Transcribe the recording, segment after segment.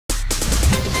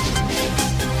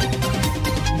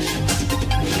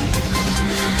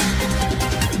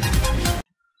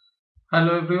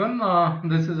Hello everyone,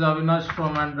 this is Avinash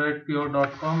from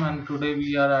AndroidPure.com, and today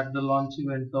we are at the launch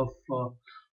event of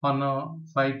Honor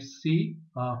 5C.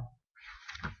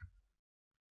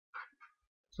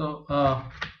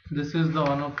 This is the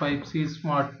Honor 5C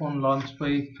smartphone launched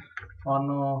by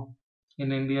Honor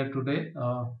in India today.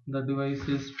 The device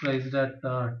is priced at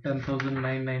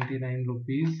 10,999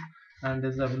 rupees and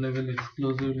is available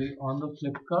exclusively on the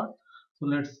Flipkart. So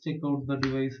let's check out the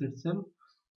device itself.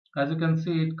 As you can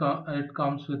see, it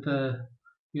comes with a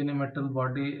unimetal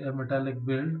body, a metallic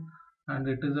build, and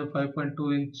it is a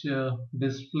 5.2-inch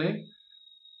display.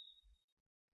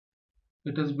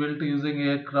 It is built using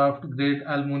aircraft grade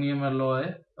aluminum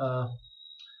alloy,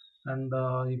 and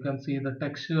you can see the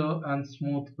texture and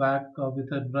smooth back with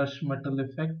a brush metal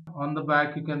effect. On the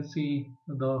back you can see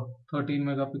the 13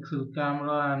 megapixel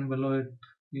camera, and below it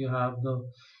you have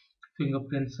the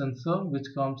fingerprint sensor, which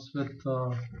comes with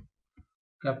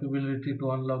capability to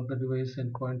unlock the device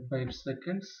in 0.5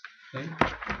 seconds. Right.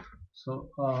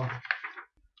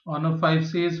 Honor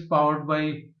 5C is powered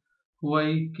by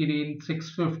Huawei Kirin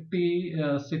 650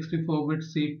 64-bit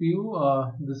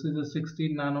CPU. This is a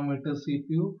 16 nanometer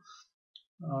CPU,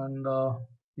 and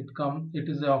it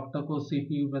is a octa-core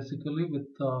CPU basically, with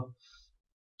 2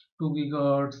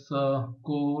 gigahertz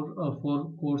core,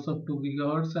 4 cores of 2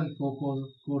 gigahertz and 4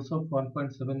 cores of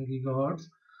 1.7 gigahertz.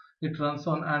 It runs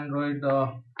on Android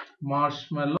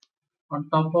Marshmallow. On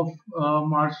top of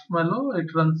Marshmallow,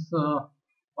 it runs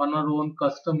on our own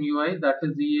custom UI, that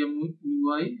is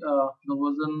EMUI. The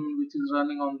version which is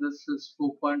running on this is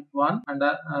 4.1, and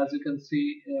as you can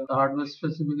see, the hardware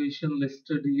specification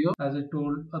listed here. As I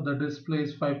told, the display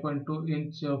is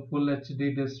 5.2-inch full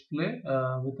HD display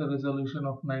with a resolution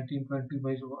of 1920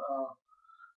 by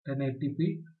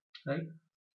 1080p. Right.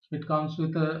 It comes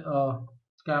with a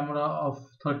camera of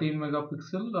 13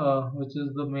 megapixel, which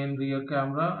is the main rear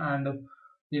camera, and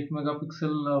 8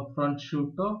 megapixel front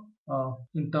shooter.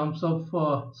 In terms of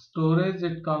storage,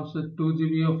 it comes with 2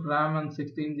 GB of RAM and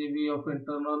 16 GB of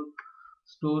internal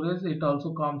storage. It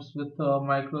also comes with a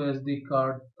micro SD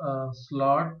card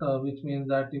slot, which means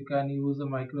that you can use a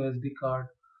micro SD card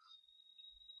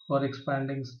for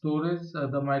expanding storage.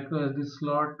 The micro SD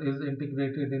slot is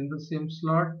integrated in the same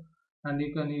slot, and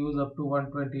you can use up to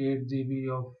 128 GB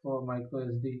of micro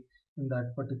SD in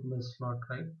that particular slot.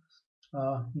 Right.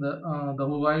 The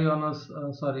Huawei Honor,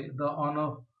 the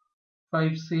Honor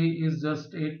 5C is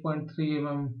just 8.3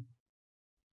 mm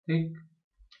thick,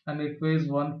 and it weighs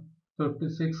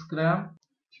 156 gram.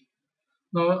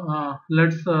 Now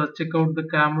let's check out the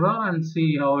camera and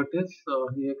see how it is.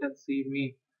 Here you can see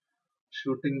me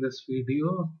shooting this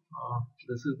video.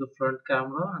 This is the front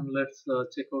camera, and let's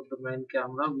check out the main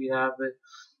camera. We have a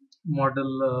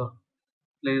model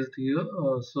placed here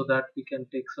so that we can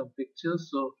take some pictures.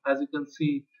 So as you can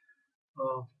see,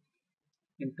 uh,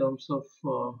 in terms of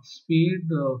speed,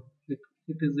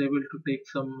 it is able to take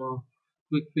some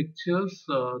quick pictures.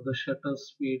 The shutter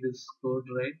speed is good,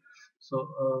 right?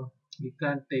 So you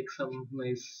can take some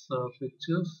nice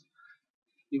pictures.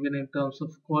 Even in terms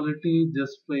of quality,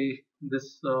 just by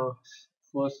this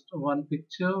first one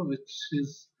picture, which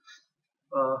is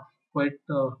uh, quite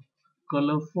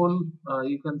colorful,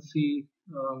 you can see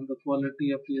the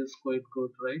quality appears quite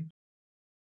good, right?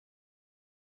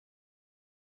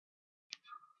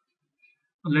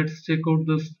 Let's check out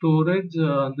the storage.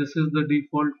 This is the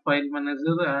default file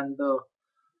manager, and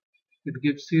it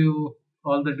gives you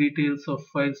all the details of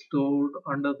files stored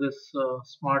under this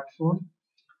smartphone,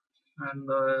 and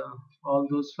all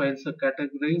those files are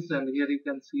categorized. And here you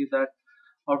can see that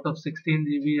out of 16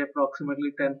 GB,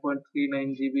 approximately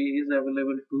 10.39 GB is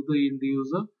available to the end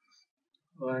user,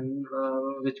 and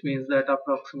which means that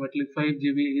approximately 5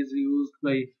 GB is used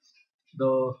by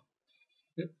the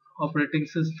operating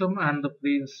system and the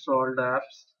pre-installed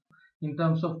apps. In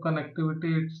terms of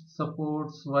connectivity, it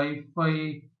supports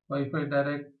Wi-Fi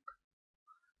Direct,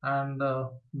 and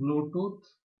Bluetooth.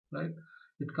 Right.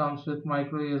 It comes with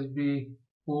micro USB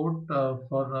port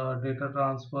for data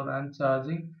transfer and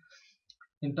charging.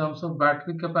 In terms of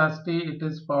battery capacity, it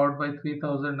is powered by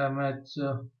 3000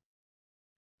 mAh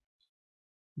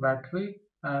battery,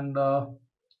 and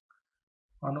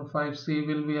Honor 5C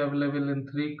will be available in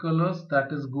 3 colors,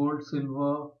 that is gold,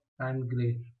 silver, and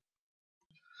grey.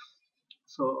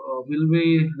 So we'll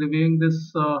be reviewing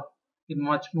this in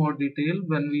much more detail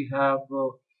when we have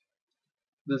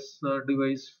this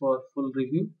device for full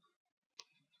review.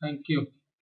 Thank you.